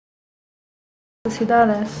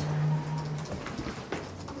Necesidades.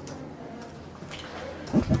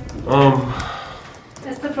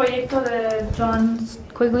 Este proyecto de John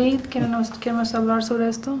Quigley, ¿queremos hablar sobre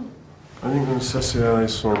esto? I think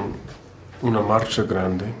necesidades son una marcha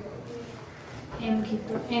grande En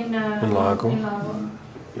Lago.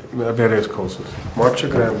 Varias cosas. Marcha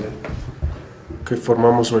grande que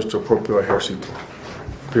formamos nuestro propio ejército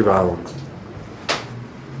privado.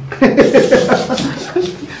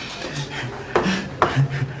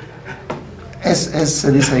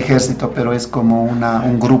 Se dice ejército, pero es como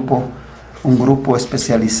un grupo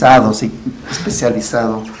especializado, sí,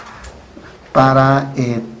 especializado para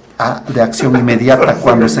de acción inmediata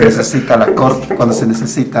cuando se necesita la corte, cuando se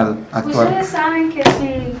necesita actuar. Ustedes saben que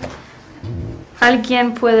si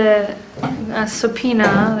alguien puede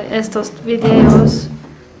subpoena estos videos,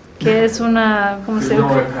 que es una, ¿cómo se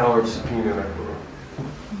llama?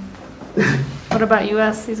 What about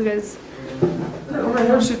US, these guys? Un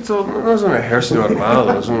ejército no es un ejército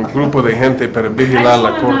armado, es un grupo de gente para vigilar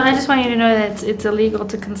la corte. I just want you to know that it's illegal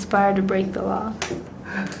to conspire to break the law.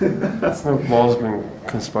 No law's been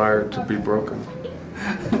conspired to be broken.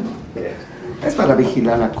 Es para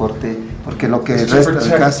vigilar la corte, porque lo que It's resta to del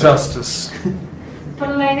protect caso. justice.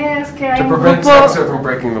 Pero la idea es que hay To un prevent grupo, Texas from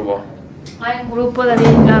breaking the law. hay un grupo de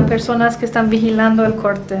personas que están vigilando el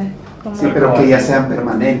corte. Como Sí, pero que ya sean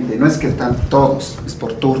permanentes, no es que están todos, es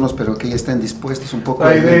por turnos, pero que ya estén dispuestos un poco.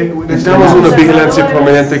 Necesitamos una vigilancia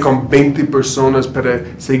permanente con 20 personas para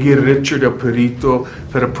seguir Richard el perito,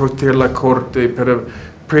 para proteger la corte, para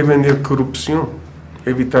prevenir corrupción,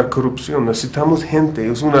 evitar corrupción. Necesitamos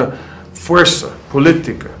gente, es una fuerza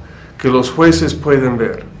política que los jueces pueden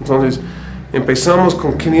ver. Entonces, empezamos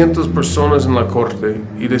con 500 personas en la corte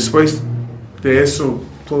y después de eso,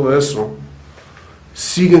 todo eso,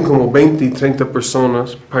 siguen como 20 y 30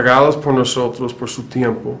 personas pagadas por nosotros por su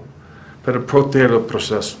tiempo para proteger el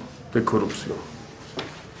proceso de corrupción.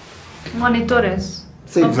 monitores.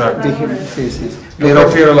 Sí, Exacto. sí. Yo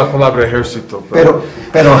prefiero la palabra ejército. Pero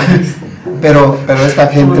esta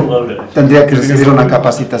gente tendría que recibir una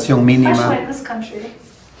capacitación mínima. Especially in this country.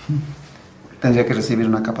 Tendría que recibir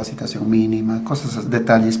una capacitación mínima, cosas,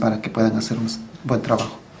 detalles para que puedan hacer un buen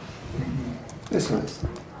trabajo. Eso es.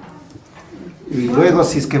 Y luego,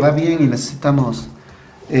 si es que va bien y necesitamos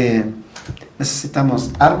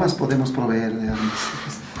armas, podemos proveer de armas.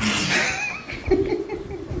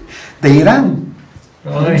 De Irán.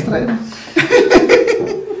 Podemos traer.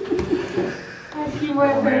 Aquí voy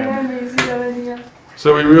a poner mi ciudadanía.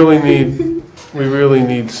 So we really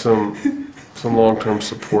need some long-term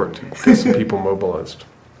support to get some people mobilized.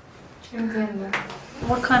 Entiendo.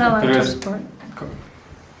 What kind of like support?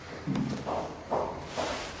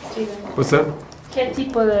 What's that? ¿Qué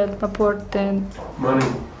tipo de aporte? Money.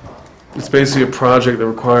 It's basically a project that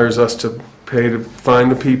requires us to pay to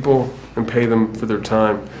find the people and pay them for their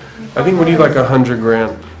time. I think we need like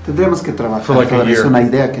 $100,000. Tendríamos que trabajar. For like a year. Es una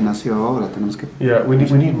idea que nació ahora. Tenemos que. Yeah, we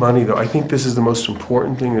need money though. I think this is the most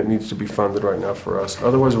important thing that needs to be funded right now for us.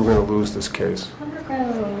 Otherwise, we're going to lose this case. $100,000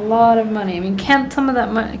 is a lot of money. I mean, can't some of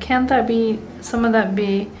that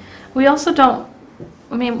be? We also don't.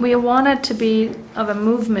 I mean, we want it to be of a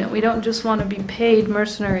movement. We don't just want to be paid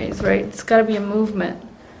mercenaries, right? It's got to be a movement.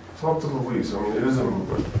 Talk to Louise. I mean, it is a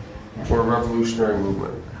movement. We're a revolutionary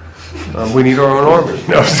movement. We need our own army.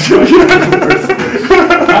 No, I'm just kidding.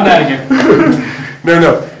 I'm out of here.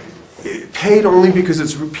 No. Paid only because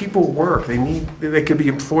it's people work. They could be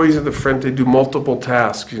employees of the front. They do multiple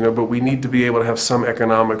tasks, but we need to be able to have some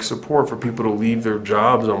economic support for people to leave their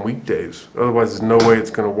jobs on weekdays. Otherwise, there's no way it's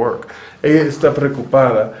going to work. Ella está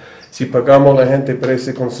preocupada si pagamos a la gente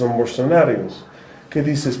parece con son mercenarios. ¿Qué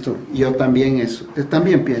dices tú? Yo también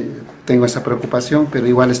tengo esa preocupación, pero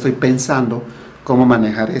igual estoy pensando cómo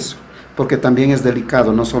manejar eso, porque también es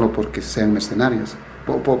delicado, no solo porque sean mercenarios,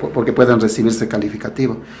 porque puedan recibirse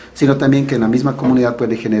calificativo, sino también que en la misma comunidad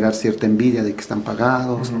puede generar cierta envidia de que están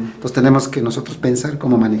pagados. Entonces tenemos que nosotros pensar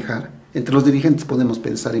cómo manejar. Entre los dirigentes podemos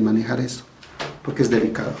pensar y manejar eso, porque es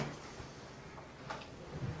delicado.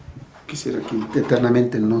 Quisiera que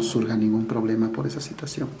eternamente no surja ningún problema por esa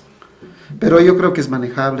situación. Pero yo creo que es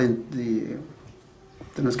manejable y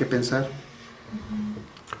tenemos que pensar.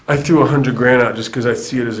 I threw $100,000 out just because I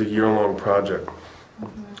see it as a year-long project.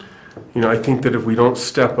 I think that if we don't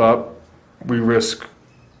step up, we risk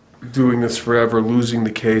doing this forever, losing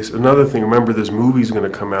the case. Another thing, remember this movie's going to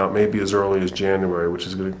come out maybe as early as January, which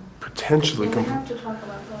is going to potentially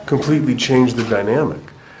completely change the dynamic.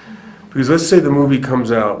 Because let's say the movie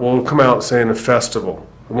comes out, well, it'll come out, say, in a festival.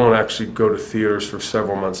 It won't actually go to theaters for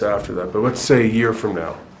several months after that. But let's say a year from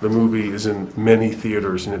now, the movie is in many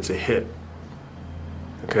theaters and it's a hit.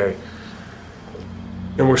 Okay?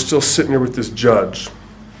 and we're still sitting here with this judge.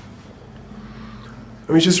 I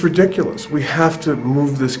mean, it's just ridiculous. We have to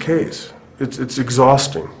move this case. It's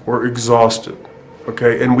exhausting. We're exhausted,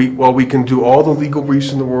 okay? And while we can do all the legal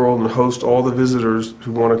briefs in the world and host all the visitors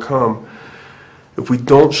who want to come, if we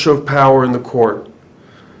don't show power in the court,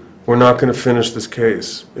 we're not going to finish this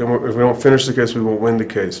case. And if we don't finish the case, we won't win the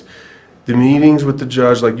case. The meetings with the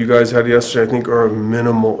judge, like you guys had yesterday, I think are of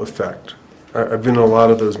minimal effect. I've been in a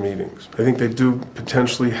lot of those meetings. I think they do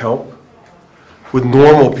potentially help with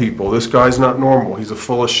normal people. This guy's not normal. He's a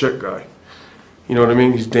full of shit guy. You know what I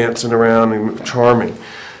mean? He's dancing around and charming.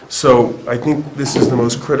 So I think this is the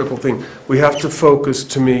most critical thing. We have to focus,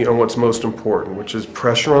 to me, on what's most important, which is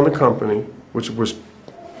pressure on the company, which was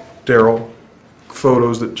Daryl,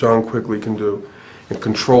 photos that John Quigley can do, and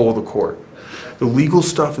control of the court. The legal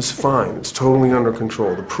stuff is fine. It's totally under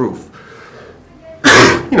control, the proof.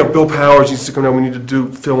 You know, Bill Powers needs to come down. We need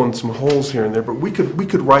to fill in some holes here and there, but we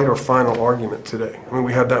could write our final argument today. I mean,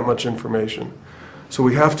 we had that much information. So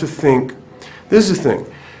we have to think, this is the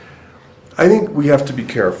thing. I think we have to be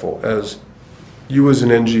careful, as you as an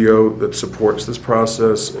NGO that supports this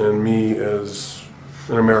process and me as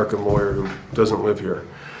an American lawyer who doesn't live here.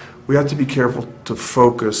 We have to be careful to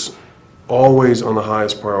focus always on the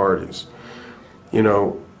highest priorities. You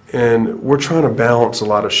know, and we're trying to balance a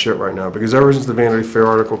lot of shit right now, because ever since the Vanity Fair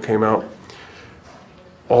article came out,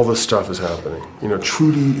 all this stuff is happening. You know,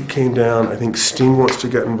 Trudy came down. I think Sting wants to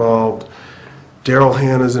get involved. Daryl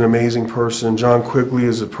Hannah is an amazing person. John Quigley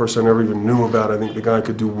is a person I never even knew about. I think the guy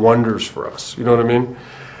could do wonders for us. You know what I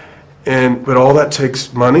mean? But all that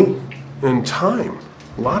takes money and time,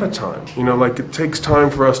 a lot of time. You know, like it takes time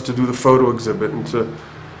for us to do the photo exhibit and to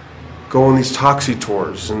go on these taxi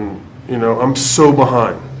tours. And, you know, I'm so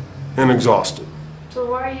behind and exhausted. So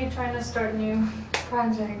why are you trying to start new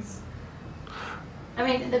projects? I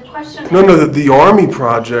mean, the question is... No, the Army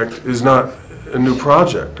project is not a new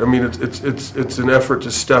project. I mean, it's an effort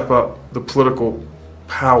to step up the political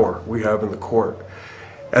power we have in the court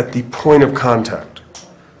at the point of contact,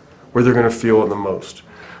 where they're going to feel it the most.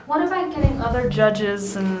 What about getting other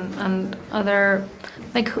judges and other,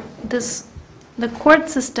 like the court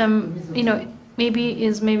system, you know,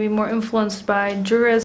 maybe more influenced by jurists